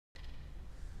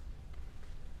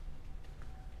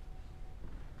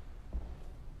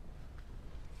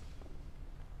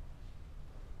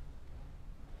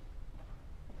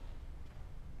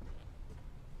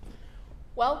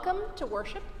Welcome to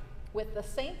worship with the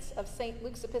Saints of St.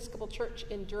 Luke's Episcopal Church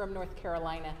in Durham, North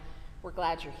Carolina. We're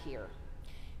glad you're here.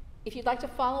 If you'd like to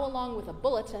follow along with a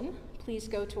bulletin, please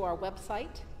go to our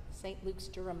website,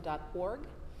 stlukesdurham.org.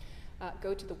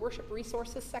 Go to the Worship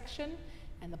Resources section,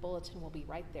 and the bulletin will be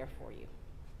right there for you.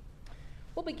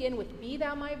 We'll begin with Be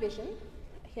Thou My Vision,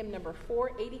 hymn number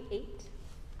 488.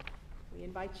 We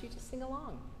invite you to sing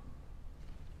along.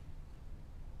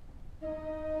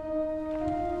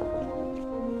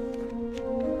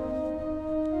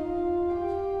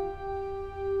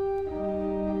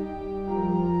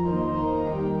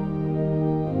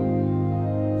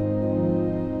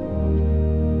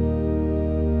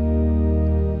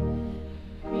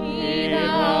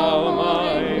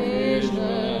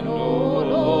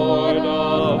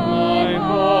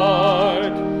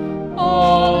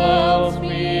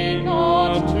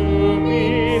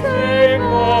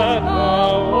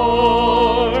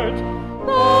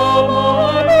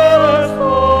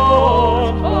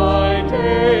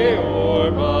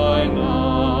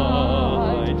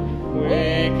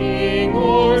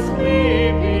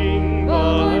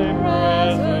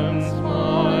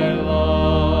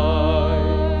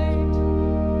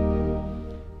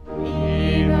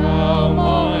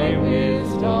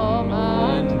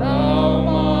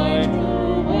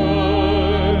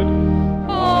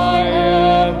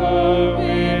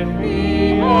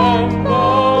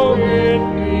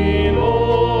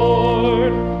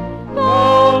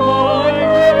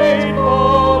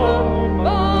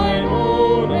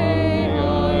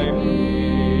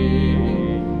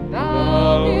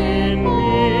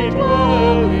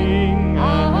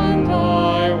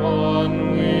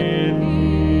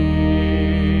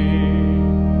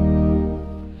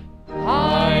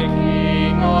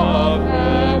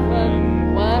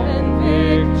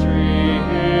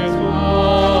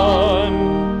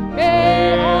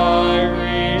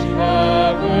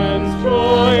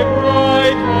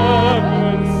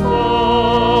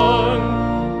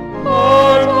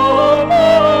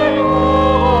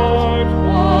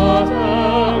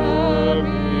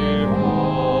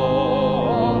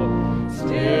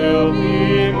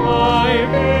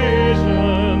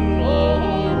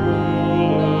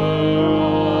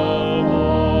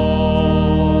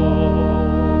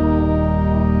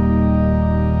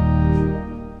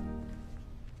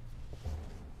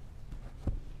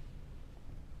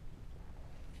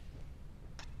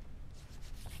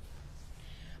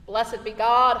 Blessed be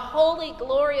God, holy,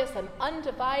 glorious, and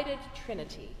undivided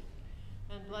Trinity.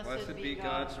 And blessed be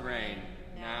God's reign,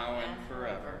 now and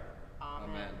forever.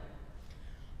 Amen.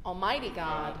 Almighty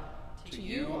God, to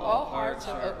you all hearts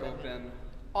are open,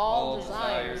 all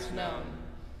desires known,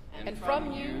 and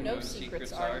from you no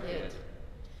secrets are hid.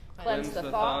 Cleanse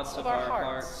the thoughts of our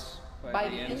hearts by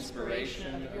the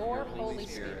inspiration of your Holy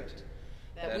Spirit,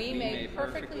 that we may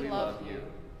perfectly love you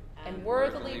and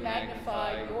worthily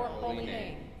magnify your holy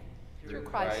name. Through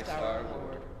Christ our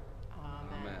Lord.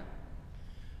 Amen.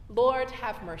 Lord,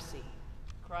 have mercy.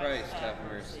 Christ, have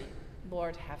mercy.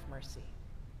 Lord, have mercy.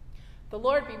 The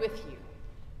Lord be with you.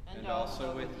 And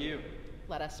also with you.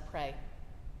 Let us pray.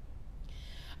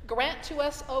 Grant to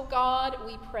us, O God,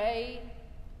 we pray,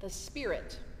 the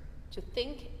Spirit to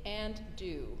think and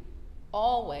do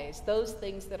always those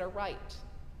things that are right,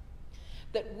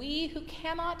 that we who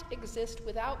cannot exist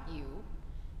without you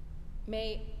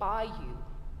may by you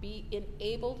be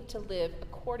enabled to live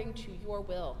according to your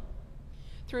will.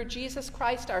 Through Jesus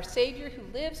Christ, our Savior, who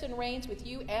lives and reigns with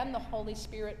you and the Holy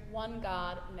Spirit, one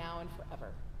God, now and forever.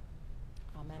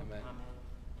 Amen. Amen.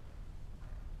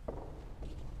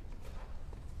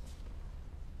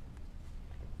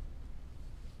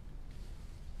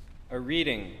 A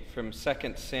reading from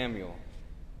 2 Samuel.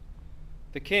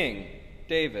 The king,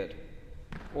 David,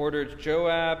 ordered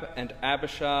Joab and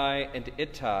Abishai and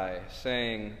Ittai,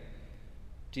 saying,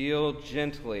 "Deal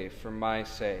gently for my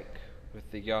sake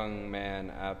with the young man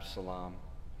Absalom."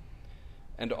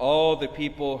 And all the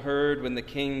people heard when the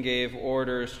king gave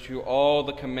orders to all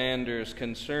the commanders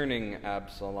concerning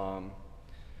Absalom.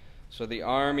 So the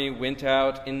army went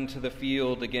out into the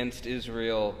field against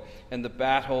Israel, and the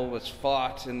battle was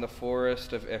fought in the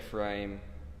forest of Ephraim.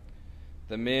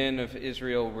 The men of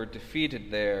Israel were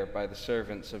defeated there by the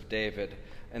servants of David,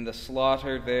 and the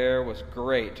slaughter there was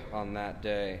great on that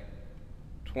day.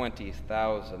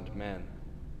 20,000 men.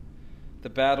 The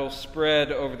battle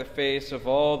spread over the face of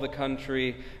all the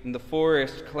country, and the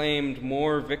forest claimed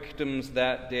more victims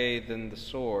that day than the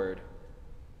sword.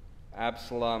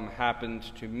 Absalom happened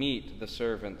to meet the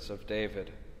servants of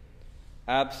David.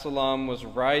 Absalom was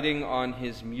riding on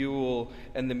his mule,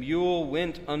 and the mule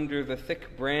went under the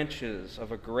thick branches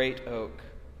of a great oak.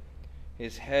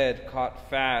 His head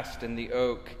caught fast in the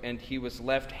oak, and he was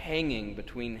left hanging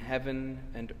between heaven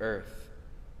and earth,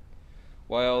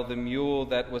 while the mule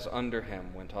that was under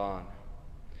him went on.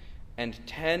 And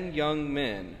 10 young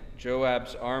men,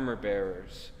 Joab's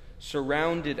armor-bearers,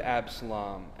 surrounded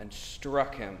Absalom and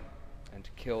struck him and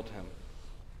killed him.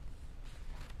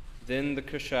 Then the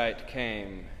Cushite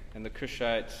came, and the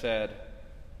Cushite said,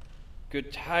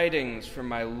 "Good tidings for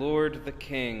my lord the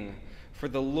king, for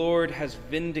the Lord has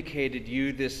vindicated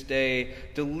you this day,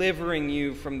 delivering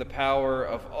you from the power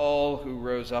of all who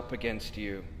rose up against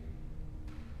you."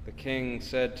 The king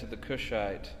said to the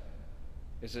Cushite,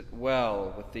 "Is it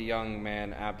well with the young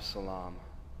man Absalom?"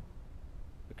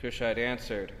 The Cushite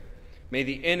answered, "May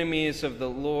the enemies of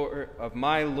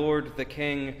my lord the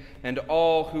king, and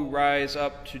all who rise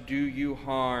up to do you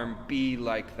harm, be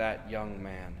like that young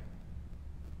man."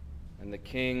 And the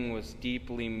king was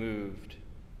deeply moved,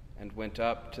 and went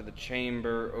up to the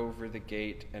chamber over the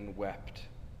gate and wept.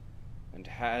 And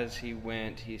as he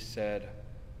went, he said,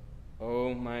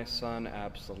 "O my son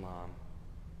Absalom,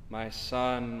 my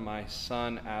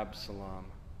son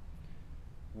Absalom,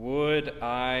 would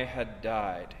I had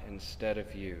died instead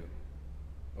of you,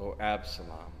 O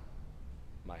Absalom,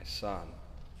 my son,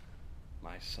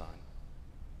 my son."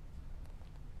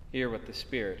 Hear what the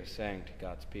Spirit is saying to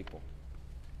God's people.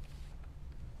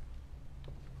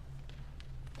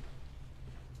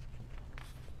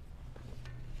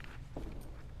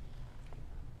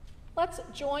 Let's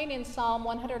join in Psalm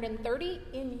 130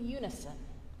 in unison.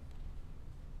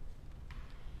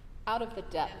 Out of the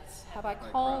depths have I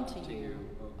called to you,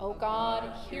 O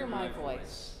God, hear my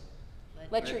voice.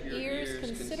 Let your ears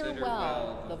consider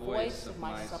well the voice of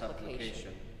my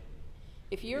supplication.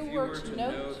 If you were to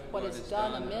note what is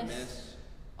done amiss,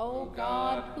 O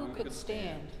God, who could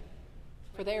stand?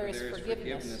 For there is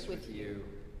forgiveness with you.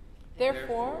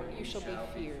 Therefore you shall be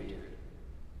feared.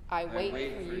 I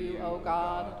wait for you, O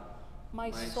God. My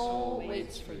soul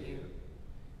waits for you.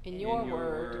 In your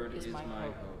word is my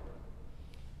hope.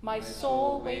 My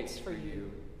soul waits for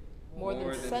you, more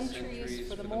than centuries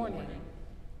for the morning,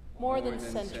 more than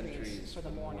centuries for the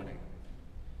morning.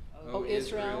 O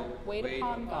Israel, wait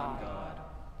upon God,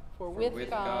 for with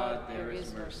God there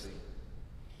is mercy.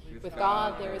 With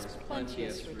God there is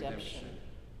plenteous redemption.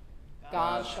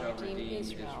 God shall redeem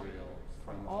Israel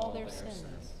from all their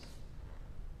sins.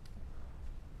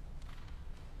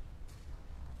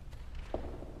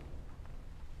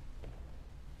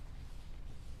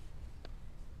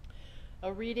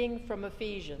 A reading from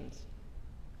Ephesians.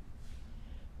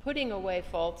 Putting away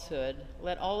falsehood,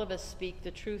 let all of us speak the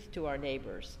truth to our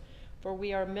neighbors, for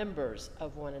we are members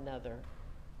of one another.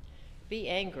 Be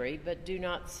angry, but do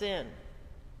not sin.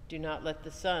 Do not let the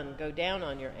sun go down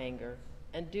on your anger,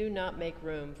 and do not make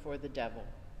room for the devil.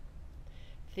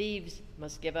 Thieves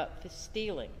must give up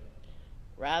stealing.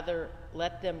 Rather,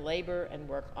 let them labor and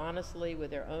work honestly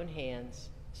with their own hands,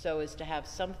 so as to have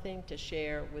something to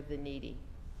share with the needy.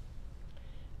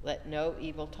 Let no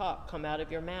evil talk come out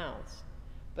of your mouths,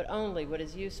 but only what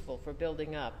is useful for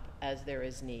building up as there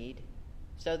is need,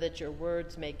 so that your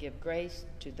words may give grace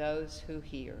to those who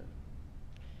hear.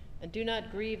 And do not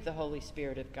grieve the Holy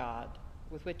Spirit of God,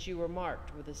 with which you were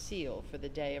marked with a seal for the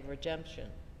day of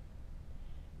redemption.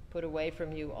 Put away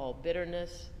from you all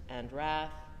bitterness and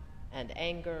wrath and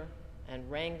anger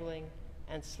and wrangling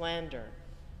and slander,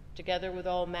 together with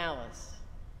all malice,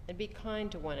 and be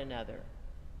kind to one another,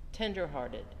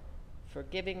 tender-hearted,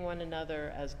 forgiving one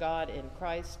another as God in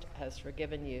Christ has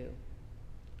forgiven you.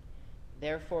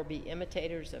 Therefore be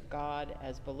imitators of God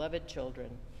as beloved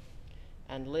children,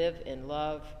 and live in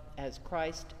love as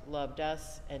Christ loved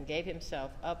us and gave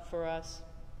himself up for us,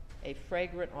 a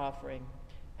fragrant offering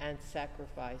and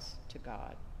sacrifice to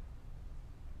God.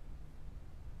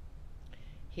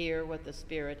 Hear what the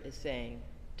Spirit is saying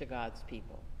to God's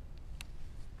people.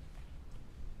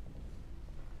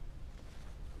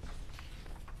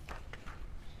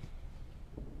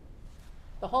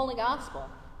 The Holy Gospel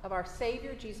of our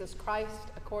Savior Jesus Christ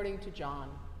according to John.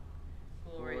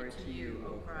 Glory to you,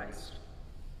 O Christ.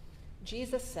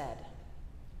 Jesus said,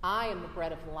 "I am the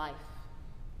bread of life.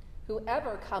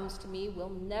 Whoever comes to me will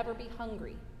never be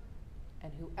hungry,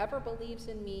 and whoever believes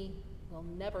in me will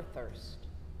never thirst."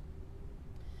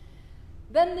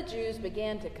 Then the Jews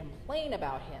began to complain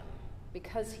about him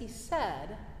because he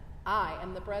said, "I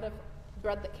am the bread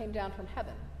that came down from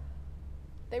heaven."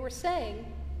 They were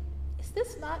saying, "Is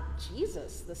this not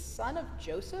Jesus, the son of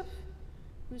Joseph,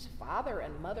 whose father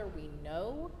and mother we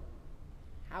know?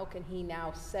 How can he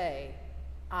now say,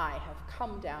 'I have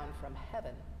come down from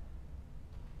heaven'?"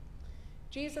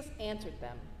 Jesus answered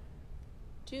them,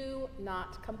 "Do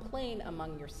not complain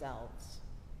among yourselves.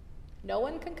 No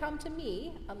one can come to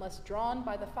me unless drawn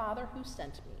by the Father who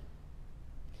sent me.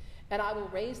 And I will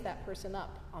raise that person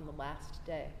up on the last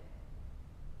day.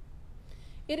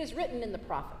 It is written in the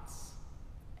prophets,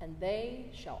 and they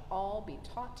shall all be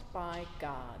taught by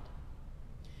God.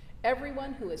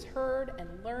 Everyone who has heard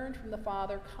and learned from the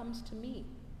Father comes to me.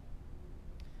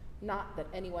 Not that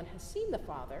anyone has seen the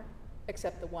Father,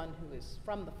 except the one who is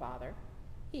from the Father.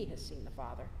 He has seen the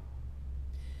Father.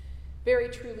 Very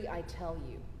truly I tell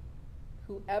you,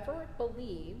 whoever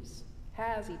believes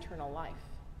has eternal life.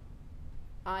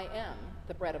 I am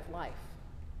the bread of life.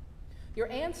 Your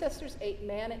ancestors ate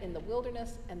manna in the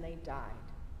wilderness, and they died.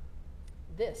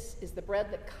 This is the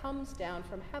bread that comes down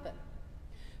from heaven,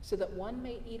 so that one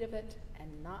may eat of it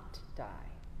and not die.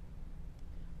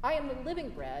 I am the living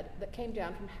bread that came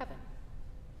down from heaven.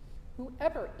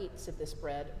 Whoever eats of this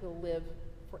bread will live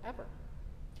forever.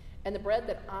 And the bread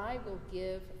that I will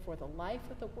give for the life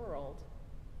of the world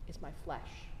is my flesh.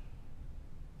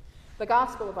 The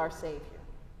gospel of our Savior.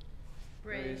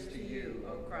 Praise to you,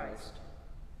 O Christ.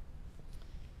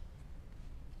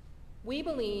 We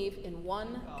believe in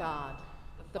one God,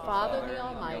 the Father, the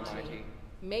Almighty,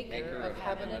 maker of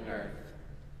heaven and earth,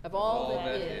 of all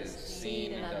that is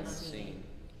seen and unseen.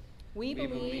 We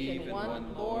believe in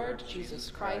one Lord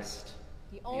Jesus Christ,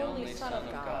 the only Son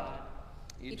of God,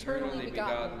 eternally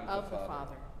begotten of the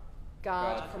Father,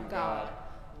 God from God,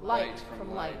 light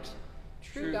from light,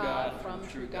 true God from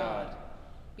true God,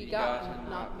 begotten,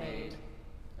 not made,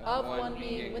 of one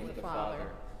being with the Father.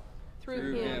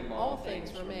 Through him all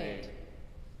things were made.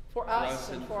 For us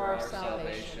and for our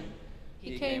salvation,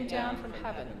 he came down from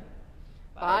heaven.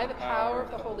 By the power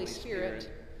of the Holy Spirit,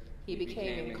 he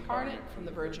became incarnate from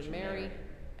the Virgin Mary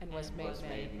and was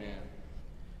made man.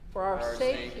 For our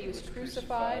sake he was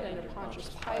crucified under Pontius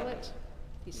Pilate.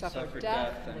 He suffered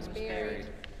death and was buried.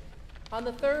 On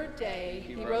the third day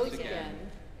he rose again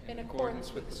in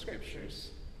accordance with the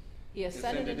Scriptures. He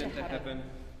ascended into heaven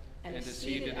and is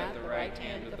seated at the right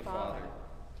hand of the Father.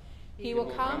 He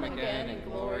will come again in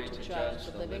glory to judge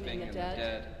the living and the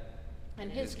dead,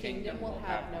 and his kingdom will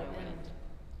have no end.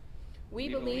 We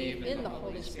believe in the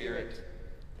Holy Spirit,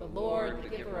 the Lord, the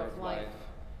giver of life,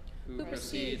 who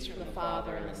proceeds from the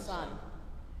Father and the Son.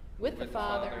 With the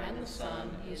Father and the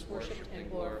Son he is worshipped and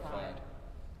glorified.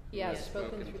 He has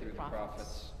spoken through the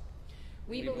prophets.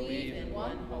 We believe in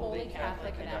one holy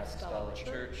Catholic and Apostolic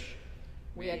Church.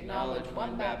 We acknowledge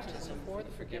one baptism for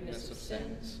the forgiveness of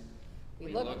sins.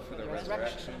 We look for the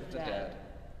resurrection of the dead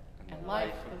and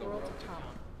life of the world to come.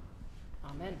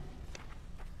 Amen.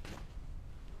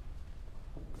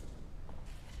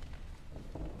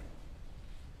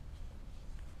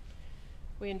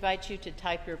 We invite you to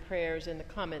type your prayers in the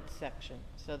comments section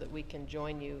so that we can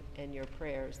join you in your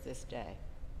prayers this day.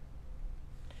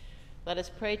 Let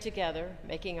us pray together,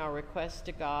 making our requests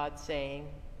to God, saying,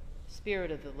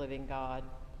 Spirit of the living God,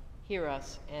 hear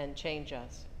us and change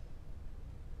us.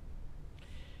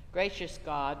 Gracious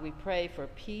God, we pray for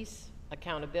peace,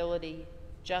 accountability,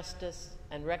 justice,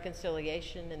 and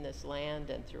reconciliation in this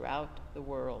land and throughout the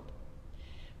world.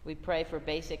 We pray for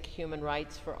basic human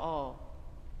rights for all.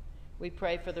 We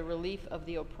pray for the relief of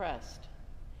the oppressed.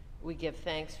 We give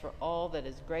thanks for all that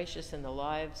is gracious in the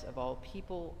lives of all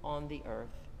people on the earth.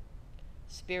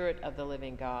 Spirit of the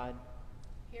living God,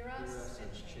 hear us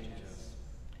and change us.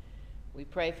 We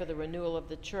pray for the renewal of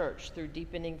the church through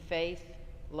deepening faith,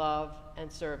 love,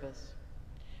 and service.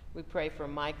 We pray for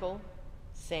Michael,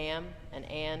 Sam, and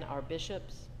Anne, our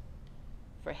bishops,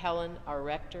 for Helen, our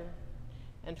rector,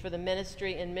 and for the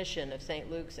ministry and mission of St.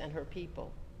 Luke's and her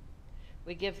people.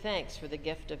 We give thanks for the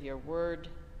gift of your word,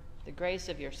 the grace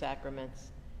of your sacraments,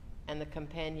 and the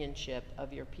companionship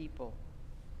of your people.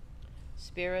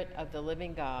 Spirit of the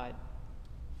living God,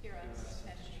 hear us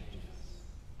and change us.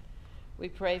 We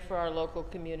pray for our local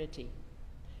community.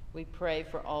 We pray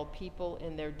for all people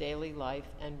in their daily life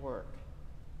and work.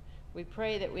 We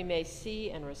pray that we may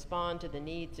see and respond to the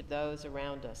needs of those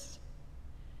around us.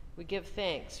 We give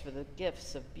thanks for the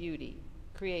gifts of beauty,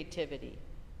 creativity,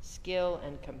 skill,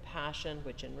 and compassion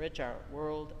which enrich our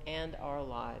world and our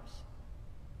lives.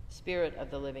 Spirit of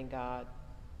the living God,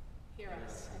 hear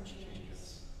us and change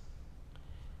us.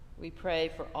 We pray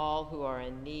for all who are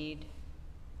in need,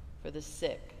 for the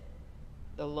sick,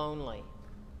 the lonely,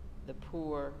 the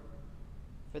poor,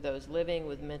 for those living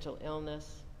with mental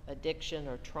illness, addiction,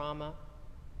 or trauma,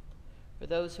 for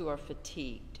those who are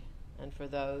fatigued, and for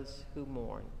those who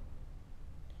mourn.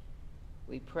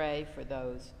 We pray for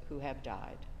those who have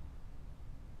died.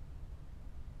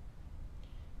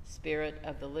 Spirit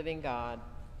of the living God,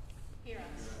 hear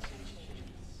us and change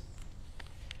us.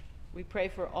 we pray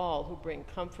for all who bring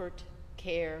comfort,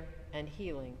 care, and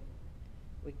healing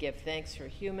We give thanks for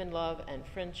human love and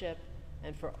friendship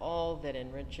and for all that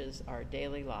enriches our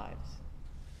daily lives.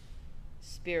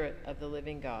 Spirit of the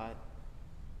living God,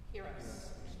 Hear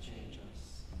us and change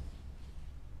us.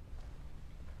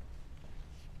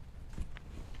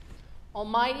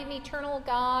 Almighty and eternal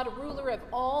God, ruler of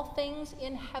all things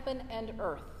in heaven and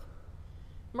earth,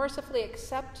 mercifully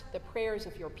accept the prayers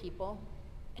of your people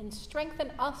and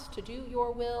strengthen us to do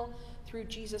your will through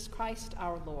Jesus Christ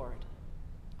our Lord.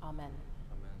 Amen.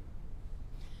 Amen.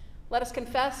 Let us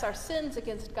confess our sins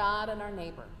against God and our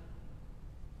neighbor.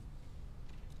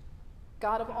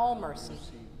 God of all mercy,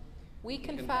 we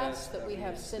confess that we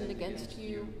have sinned against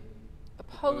you,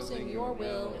 opposing your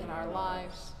will in our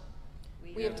lives.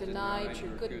 We have denied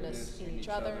your goodness in each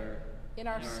other, in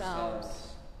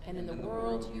ourselves, and in the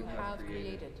world you have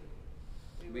created.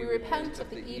 We repent of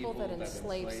the evil that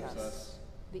enslaves us,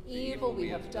 the evil we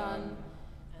have done,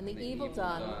 and the evil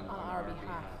done on our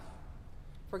behalf.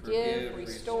 Forgive,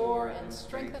 restore, and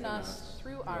strengthen us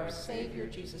through our Savior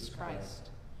Jesus Christ,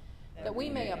 that we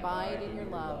may abide in your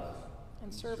love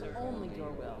and serve only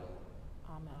your will.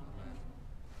 Amen.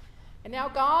 And now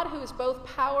God, who is both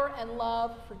power and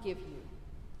love, forgive you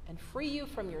and free you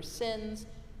from your sins,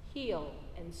 heal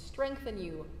and strengthen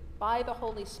you by the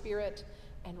Holy Spirit,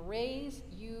 and raise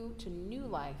you to new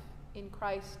life in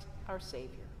Christ our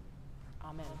Savior.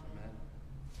 Amen. Amen.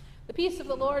 The peace of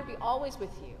the Lord be always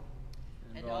with you.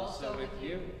 And also with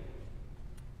you.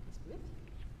 Peace be with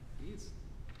you. Peace.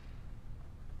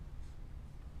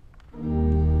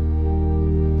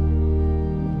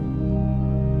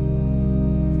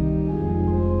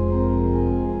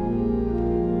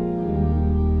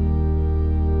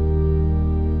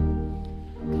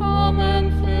 Come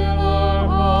and fill our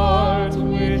hearts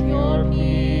with your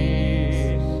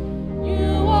peace.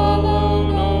 You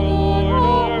alone, O Lord,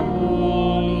 are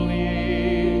holy.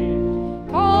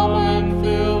 Come and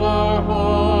fill our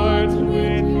hearts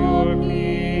with your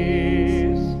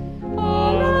peace.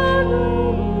 Alleluia.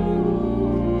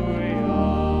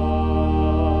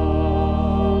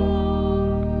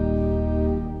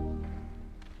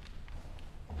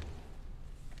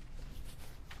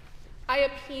 I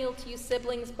appeal to you,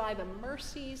 siblings, by the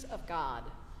mercies of God.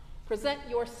 Present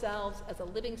yourselves as a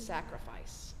living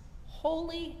sacrifice,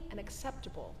 holy and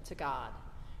acceptable to God,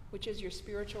 which is your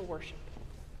spiritual worship.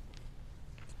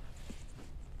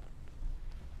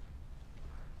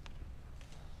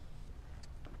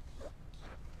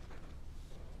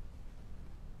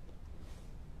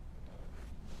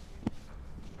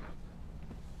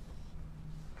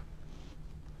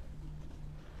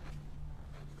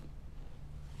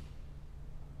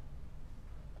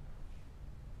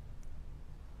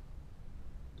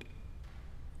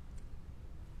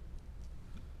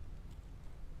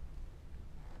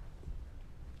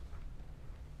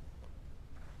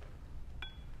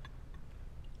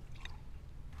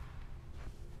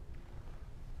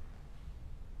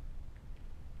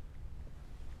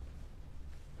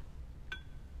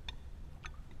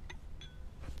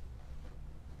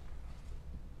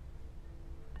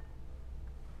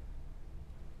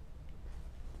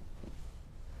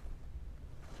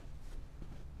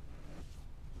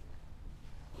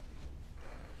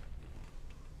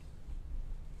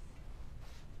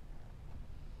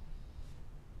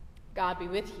 God be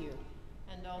with you.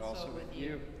 and also with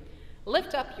you.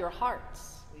 Lift up your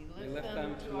hearts. We We lift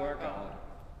them to our God.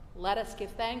 Let us give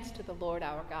thanks to the Lord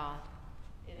our God.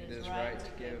 It is right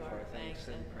to give our thanks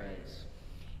and praise.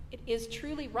 It is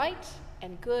truly right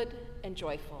and good and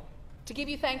joyful to give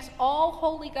you thanks, all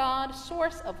holy God,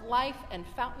 source of life and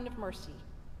fountain of mercy.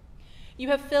 You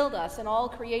have filled us and all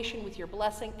creation with your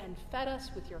blessing and fed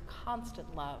us with your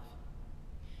constant love.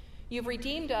 You've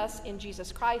redeemed us in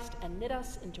Jesus Christ and knit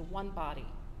us into one body.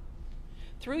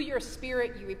 Through your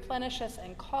Spirit, you replenish us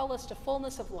and call us to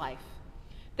fullness of life.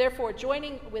 Therefore,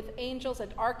 joining with angels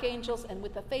and archangels and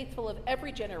with the faithful of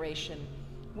every generation,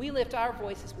 we lift our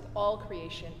voices with all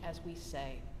creation as we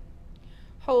say,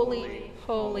 Holy,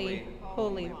 holy,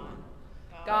 holy one,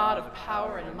 God of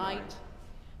power and might,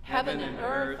 heaven and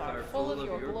earth are full of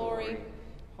your glory.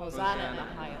 Hosanna in the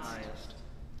highest.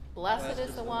 Blessed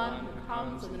is the one who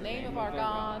comes in the name of our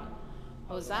God.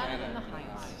 Hosanna in the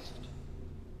highest.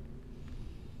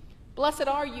 Blessed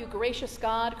are you, gracious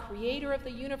God, creator of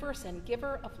the universe and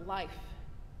giver of life.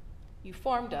 You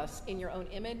formed us in your own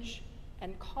image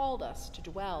and called us to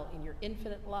dwell in your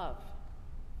infinite love.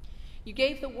 You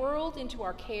gave the world into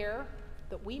our care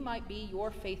that we might be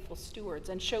your faithful stewards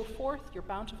and show forth your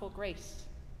bountiful grace.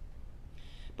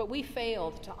 But we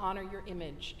failed to honor your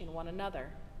image in one another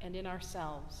and in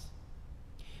ourselves.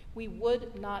 We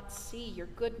would not see your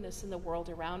goodness in the world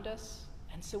around us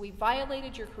And so we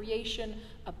violated your creation,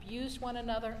 abused one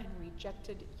another, and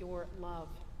rejected your love.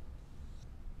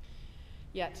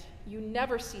 Yet you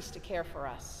never cease to care for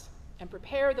us and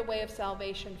prepare the way of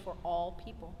salvation for all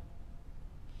people.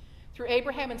 Through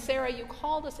Abraham and Sarah, you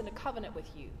called us into covenant with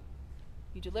you.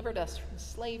 You delivered us from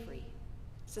slavery,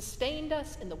 sustained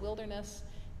us in the wilderness,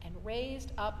 and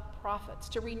raised up prophets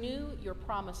to renew your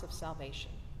promise of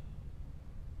salvation.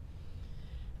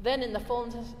 Then in the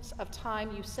fullness of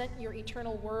time, you sent your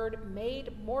eternal word,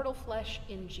 made mortal flesh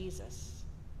in Jesus.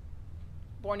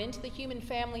 Born into the human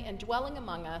family and dwelling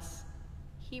among us,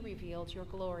 he revealed your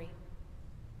glory.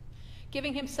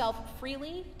 Giving himself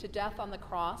freely to death on the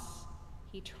cross,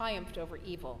 he triumphed over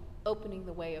evil, opening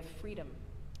the way of freedom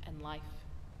and life.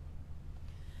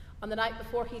 On the night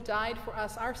before he died for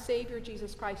us, our Savior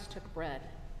Jesus Christ took bread.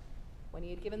 When he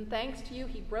had given thanks to you,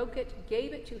 he broke it,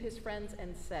 gave it to his friends,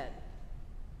 and said,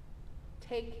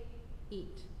 "Take,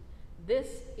 eat.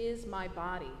 This is my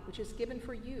body, which is given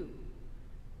for you.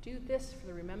 Do this for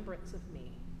the remembrance of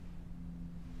me."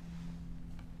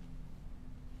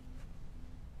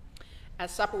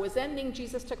 As supper was ending,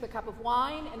 Jesus took the cup of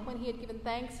wine, and when he had given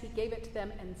thanks, he gave it to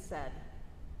them and said,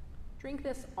 "Drink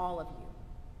this, all of you.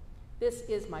 This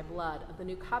is my blood of the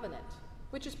new covenant,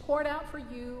 which is poured out for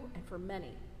you and for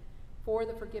many for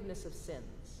the forgiveness of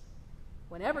sins.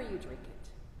 Whenever you drink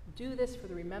it, do this for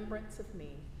the remembrance of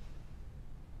me."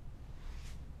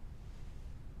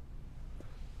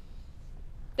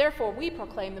 Therefore, we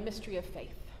proclaim the mystery of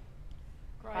faith.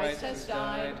 Christ has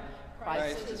died,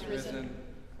 Christ is risen,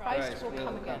 Christ will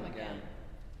come again.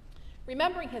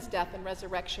 Remembering his death and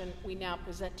resurrection, we now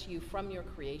present to you from your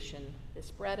creation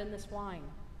this bread and this wine.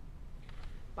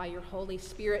 By your Holy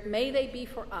Spirit, may they be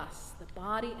for us the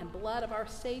body and blood of our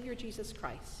Savior Jesus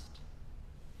Christ.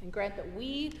 And grant that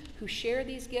we who share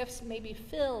these gifts may be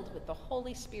filled with the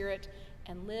Holy Spirit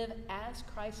and live as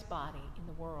Christ's body in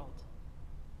the world.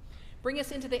 Bring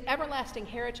us into the everlasting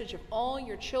heritage of all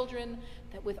your children,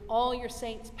 that with all your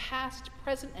saints, past,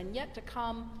 present, and yet to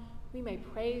come, we may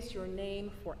praise your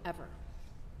name forever.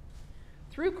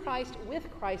 Through Christ, with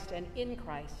Christ, and in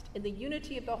Christ, in the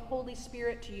unity of the Holy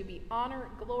Spirit, to you be honor,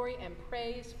 glory, and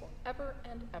praise forever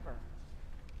and ever.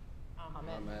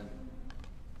 Amen. Amen.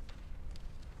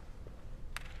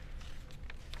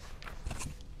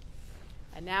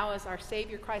 And now, as our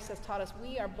Savior Christ has taught us,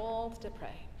 we are bold to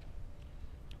pray.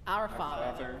 Our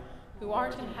Father, who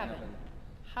art in heaven,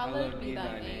 hallowed be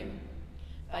thy name.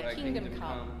 Thy kingdom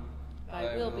come,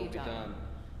 thy will be done,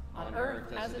 on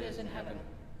earth as it is in heaven.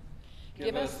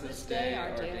 Give us this day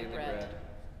our daily bread,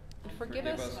 and forgive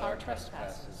us our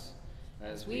trespasses,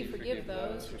 as we forgive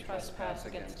those who trespass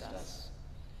against us.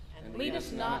 And lead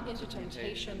us not into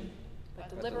temptation, but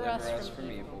deliver us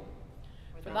from evil.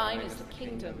 For thine is the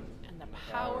kingdom, and the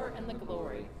power, and the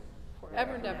glory,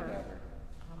 forever and ever.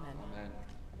 Amen. Amen.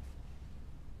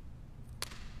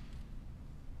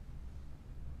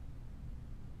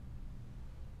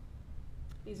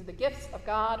 These are the gifts of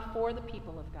God for the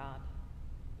people of God.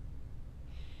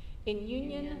 In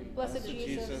union, blessed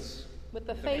Jesus, with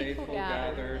the faithful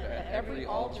gathered at every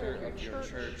altar of your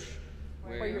church,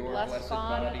 where your blessed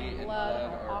body and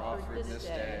blood are offered this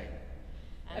day,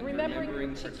 and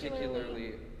remembering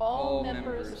particularly all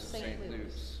members of St.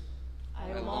 Luke's,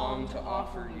 I long to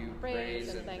offer you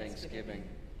praise and thanksgiving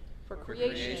for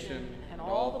creation and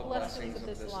all the blessings of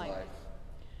this life,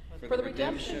 for the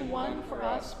redemption won for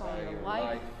us by your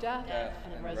life, death,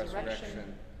 and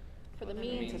resurrection, for the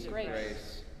means of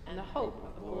grace and the hope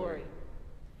of glory.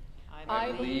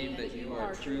 I believe that you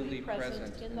are truly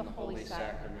present in the Holy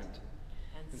Sacrament,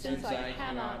 and since I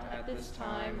cannot at this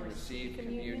time receive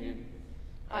communion,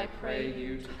 I pray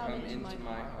you to come into my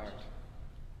heart.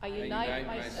 I unite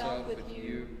myself with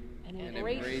you and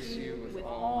embrace you with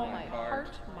all my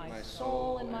heart, my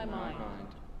soul, and my mind.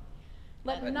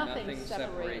 Let nothing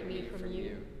separate me from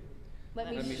you.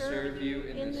 Let me serve you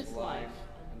in this life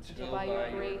until by your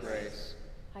grace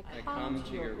I come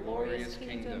to your glorious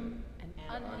kingdom and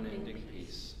unending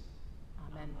peace.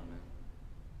 Amen.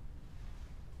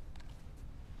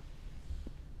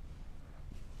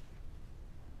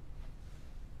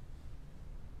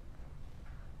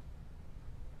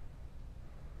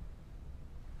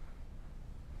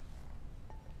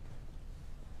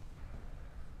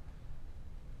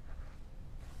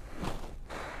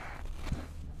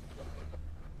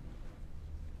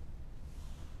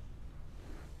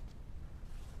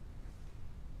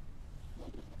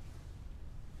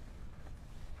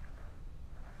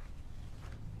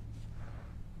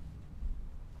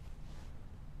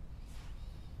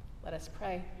 Let us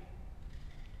pray.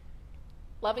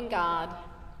 Loving God,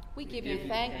 We give you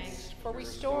thanks for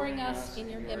restoring us in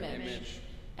your image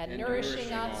and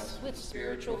nourishing us with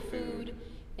spiritual food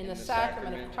in the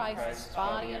sacrament of Christ's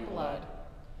body and blood.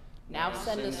 Now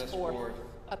send us forth,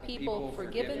 a people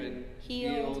forgiven,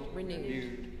 healed,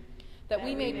 renewed, that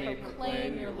we may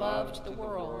proclaim your love to the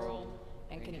world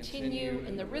and continue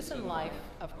in the risen life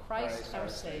of Christ our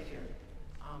Savior.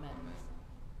 Amen.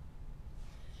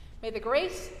 May the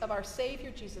grace of our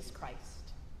Savior Jesus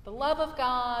Christ, the love of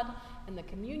God, and the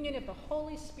communion of the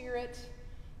Holy Spirit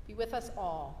be with us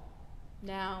all,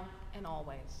 now and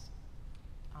always.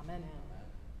 Amen.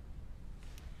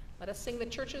 Let us sing the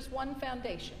church's one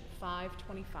foundation,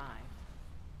 525.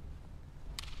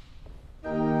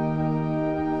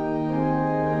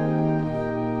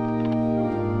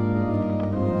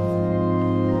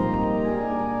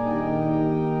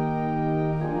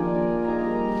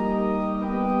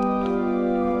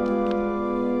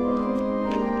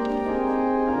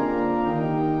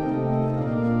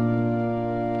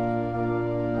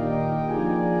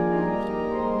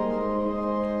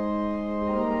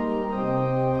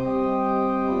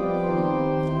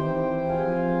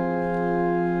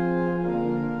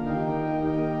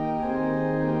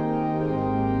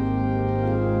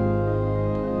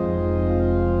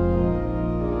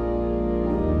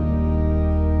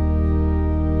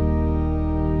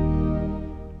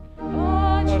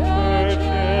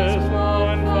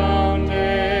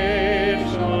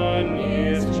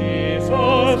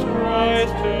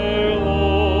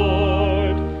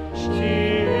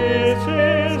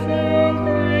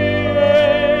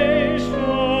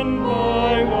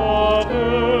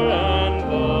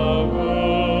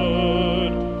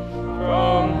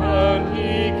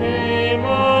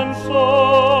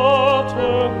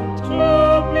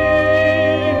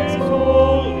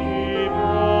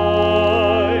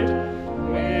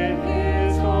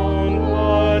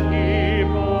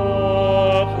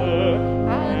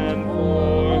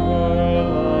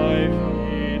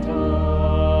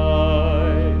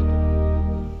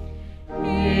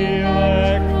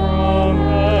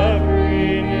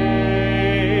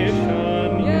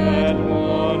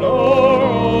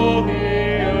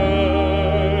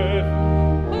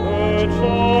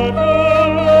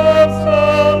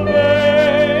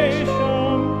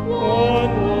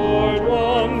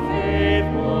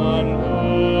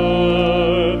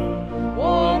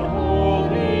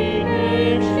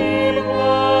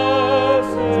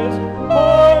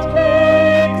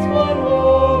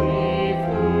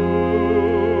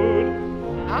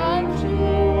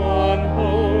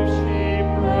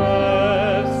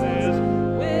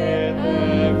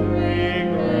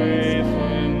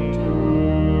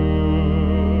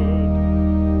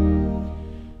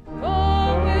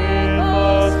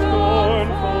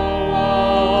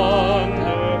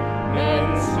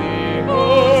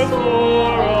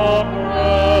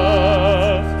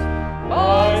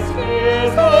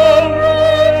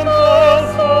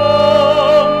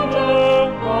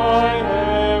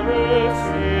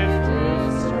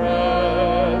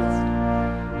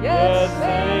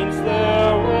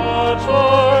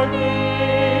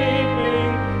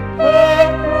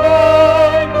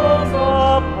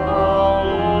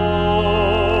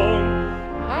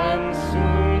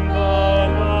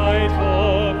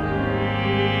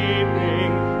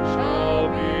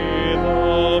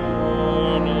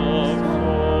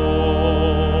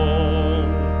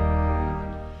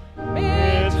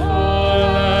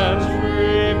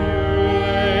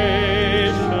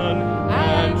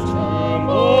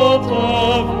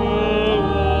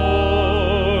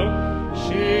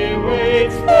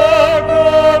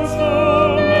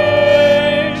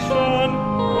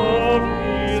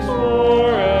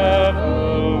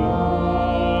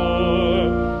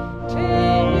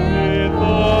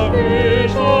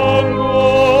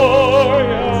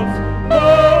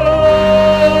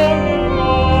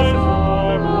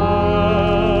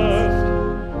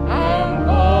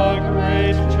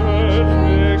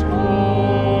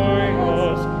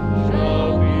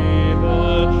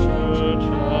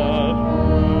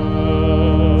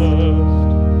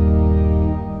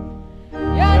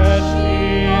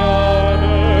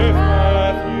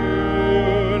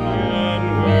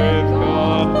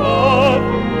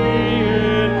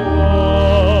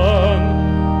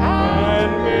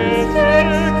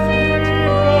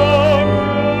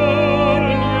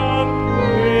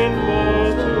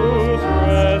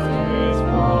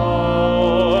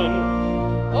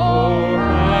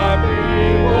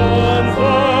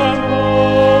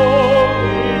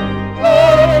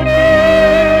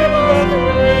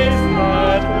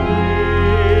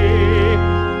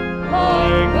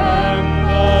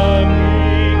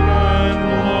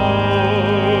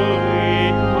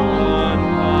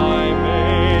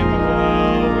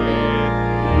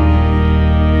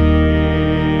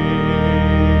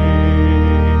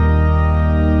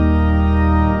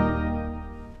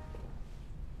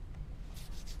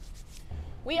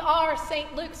 We are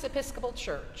St. Luke's Episcopal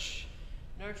Church.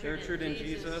 Nurtured in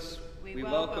Jesus, we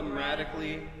welcome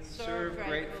radically, serve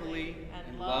gratefully,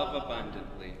 and love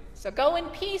abundantly. So go in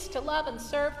peace to love and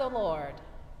serve the Lord.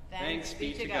 Thanks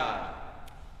be to God.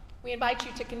 We invite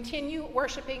you to continue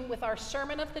worshiping with our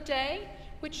sermon of the day,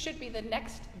 which should be the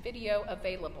next video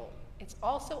available. It's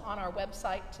also on our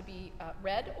website to be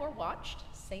read or watched,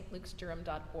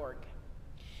 stluke'sdurham.org.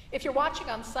 If you're watching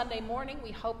on Sunday morning,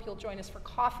 we hope you'll join us for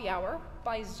coffee hour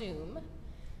by Zoom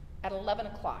at 11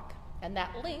 o'clock. And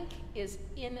that link is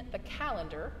in the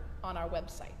calendar on our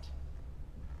website.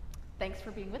 Thanks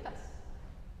for being with us.